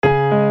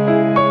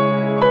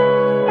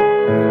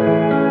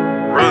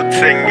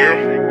16,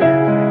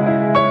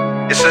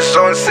 yeah. It's a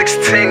zone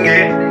 16,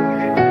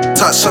 yeah.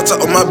 Top shots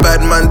on my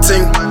bad man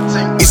ting.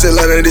 East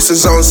Atlanta, this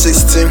is zone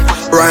 16.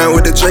 Riding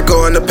with the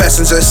Draco on the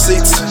passenger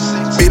seats.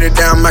 Beat it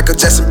down, Michael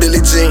Jackson, Billie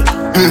Jean.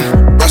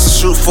 Russell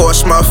shoot for a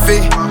small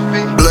fee.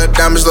 Blood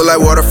diamonds look like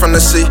water from the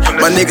sea.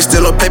 My nigga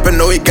still on paper,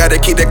 know he gotta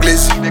keep that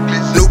glizzy.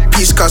 New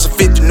piece cost a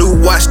 50, new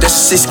watch, that's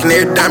a 6.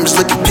 Canary diamonds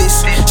looking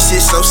piece.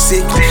 Shit so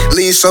sick,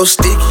 lean so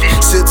sticky.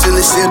 Still till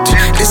it's empty.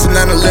 This is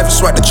 911,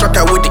 swipe the truck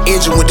out with the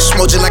engine. With the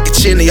smoke just like a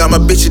chimney. All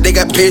my bitches, they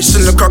got pierced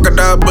in the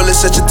crocodile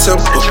bullets at your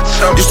temple.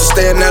 Used to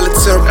stay in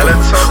Alabama.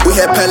 We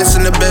had palace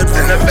in the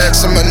bedroom.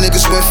 Some of my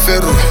niggas went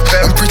federal.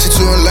 I'm preaching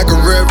to them like a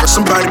reverend.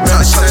 Somebody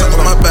better shots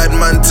on my bad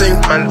man ting.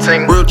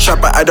 Real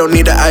chopper, I don't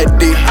need an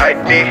ID.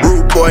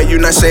 Rude boy, you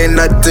not saying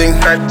nothing.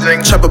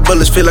 Chopper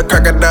bullets feel like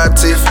crocodile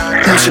teeth.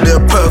 You should do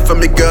a puff for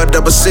me, girl,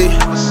 double C.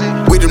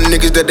 We them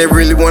niggas that they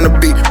really wanna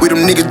be. We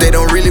them niggas they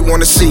don't really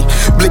wanna see.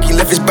 Blicky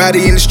left his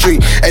body in the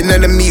street. Ain't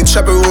none of me,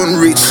 chopper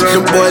wouldn't reach.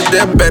 Them boys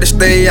there better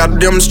stay out of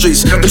them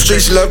streets. Them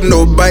streets love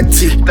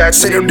nobody.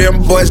 Say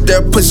them boys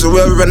there pussy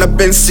will run up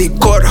and see.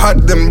 Court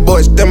hot, them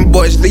boys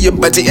leave your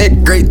body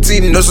at great tea.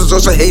 No so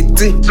also hate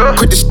tea.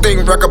 Quit this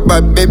thing, rock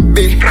about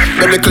baby.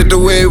 Let me click the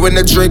way when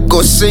the Drake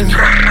go sing.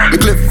 We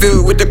clip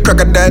filled with the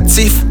crocodile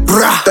teeth.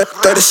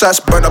 30 shots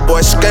burn a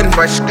boy's skin.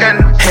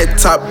 Head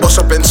top, bust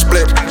up and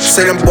split.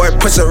 Say them boy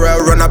pussy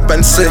around, run up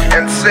and sit.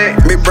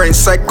 Me brain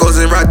cycles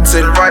and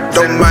rotten.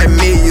 Don't mind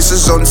me, it's a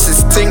zone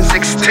 16.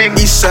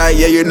 East side,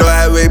 yeah, you know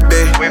how we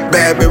be.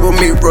 Bad baby,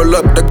 me roll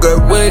up the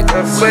good way.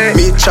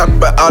 Me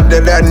chopper all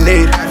that I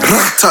need.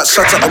 Top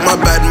shots on my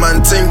bad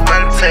man ting.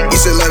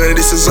 East Atlanta,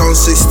 this is zone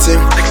 16.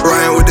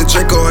 Riding with the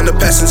Draco on the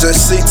passenger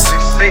seats.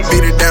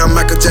 Beat it down,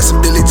 Michael Jackson,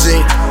 Billie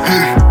Jean.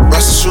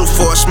 Russell shoot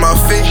for a small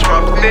fee.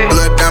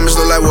 Blood diamonds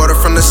look like water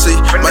from the sea.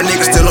 My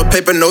nigga still on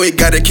paper, know he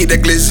gotta keep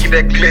that glizzy.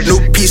 New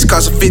piece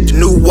cost a 50,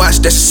 new watch,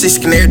 that's a 6.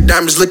 Canary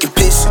diamonds looking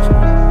pissy.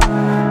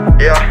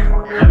 Yeah,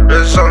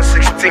 real zone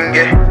 16,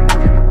 yeah.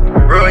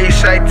 Real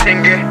east side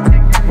ting, yeah.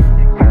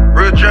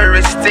 Real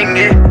jewelry sting,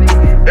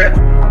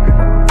 yeah.